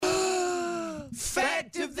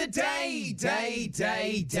Fact of the day.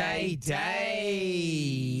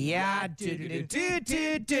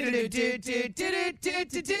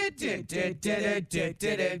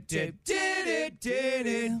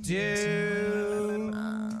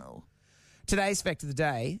 Today's fact of the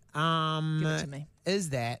day Give it to me. is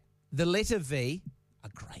that the letter V, a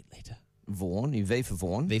great letter, Vaughan, V for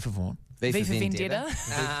Vaughan. V for Vaughan, V V for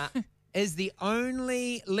Vendetta. is the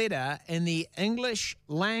only letter in the English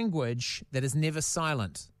language that is never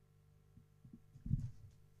silent.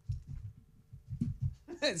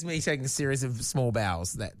 It's me taking a series of small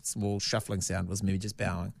bows. That small shuffling sound was me just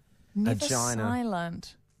bowing. Never Vagina.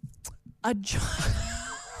 silent.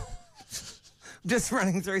 Just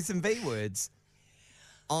running through some V words.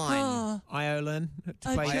 Ein. Iolin. To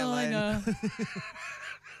play Vagina.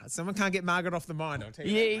 Someone can't get Margaret off the mind, I'll tell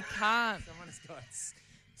you. Yeah, you can't.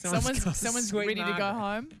 Someone's ready to go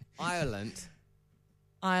home. Ireland.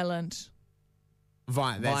 Ireland. That's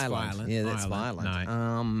violent. Yeah, that's violent.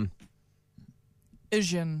 No.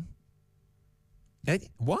 Asian.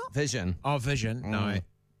 What? Vision. Oh, vision. No.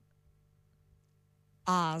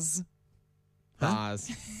 Ours. Vase.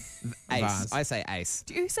 Ace. Vase. I say ace.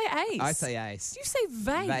 Do you say ace? I say ace. Do you say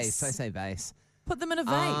vase? Vase. I say vase. Put them in a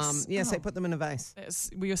vase. Say put them in a vase.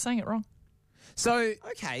 Well, you're saying it wrong. So,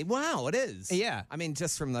 Okay, wow, it is. Yeah. I mean,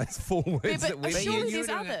 just from those 4 words Yeah, that we surely use. there's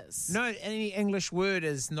others. no, any English word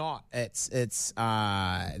is not. It's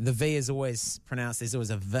the V is always pronounced. There's always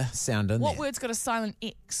a V sound in What there. word's got a silent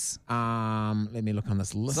X? Let me look on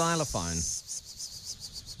this list. Xylophone.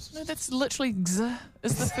 No, that's literally X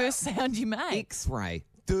is the first sound you make. X-ray.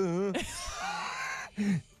 Duh.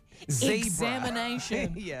 Zebra.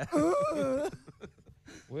 Examination. Yeah.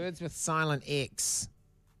 Words with silent X.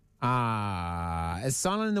 Is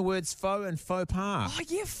silent in the words faux and faux pas. Oh,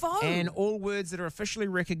 yeah, faux. And all words that are officially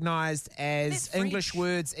recognised as That's English French.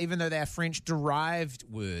 words, even though they're French-derived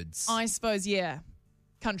words. I suppose, yeah.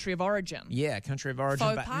 Country of origin. Yeah, country of origin,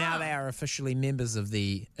 Faux but pas. now they are officially members of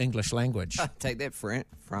the English language. Take that,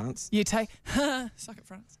 France. You take... Suck it,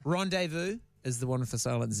 France. Rendezvous is the one with the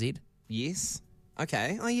silent Z. Yes.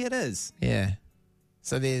 Okay. Oh, yeah, it is. Yeah.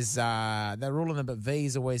 So there's they're all in them, but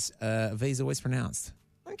V's always pronounced.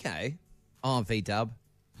 Okay. Oh, V-dub.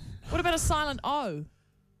 What about a silent O?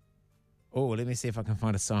 Oh, let me see if I can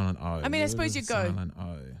find a silent O. I mean, I suppose you go- silent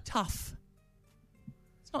O. Tough.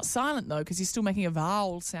 It's not silent, though, because you're still making a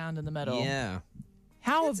vowel sound in the middle. Yeah.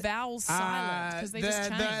 How are vowels silent? Because they just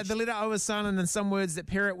change. The letter O is silent in some words that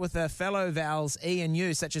pair it with their fellow vowels E and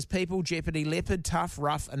U, such as people, jeopardy, leopard, tough,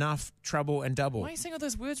 rough, enough, trouble, and double. Why are you saying all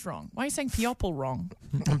those words wrong? Why are you saying piopple wrong?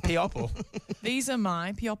 Piopple. These are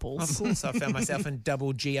my pioples. Of course, I found myself in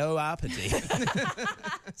double G-O-R-P-D.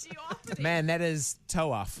 Man, that is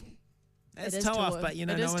toe off. That's It is toe off, toe- but you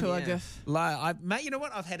know, it no is one. toe Yeah. off. Mate, you know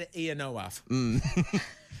what? I've had an E and O off.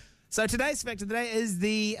 So today's fact of the day is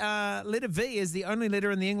the letter V is the only letter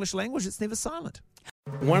in the English language that's never silent.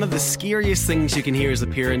 One of the scariest things you can hear as a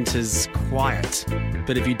parent is quiet.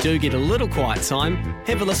 But if you do get a little quiet time,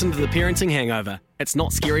 have a listen to The Parenting Hangover. It's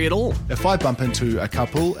not scary at all. If I bump into a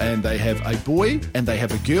couple and they have a boy and they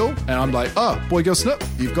have a girl, and I'm like, oh, boy, girl, snip.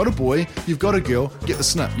 You've got a boy, you've got a girl, get the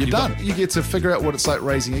snip. You're done. You get to figure out what it's like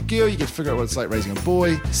raising a girl, you get to figure out what it's like raising a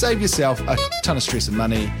boy, save yourself a ton of stress and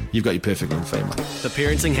money. You've got your perfect little family. The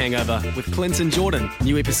Parenting Hangover with Clint and Jordan.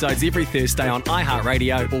 New episodes every Thursday on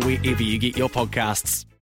iHeartRadio or wherever you get your podcasts.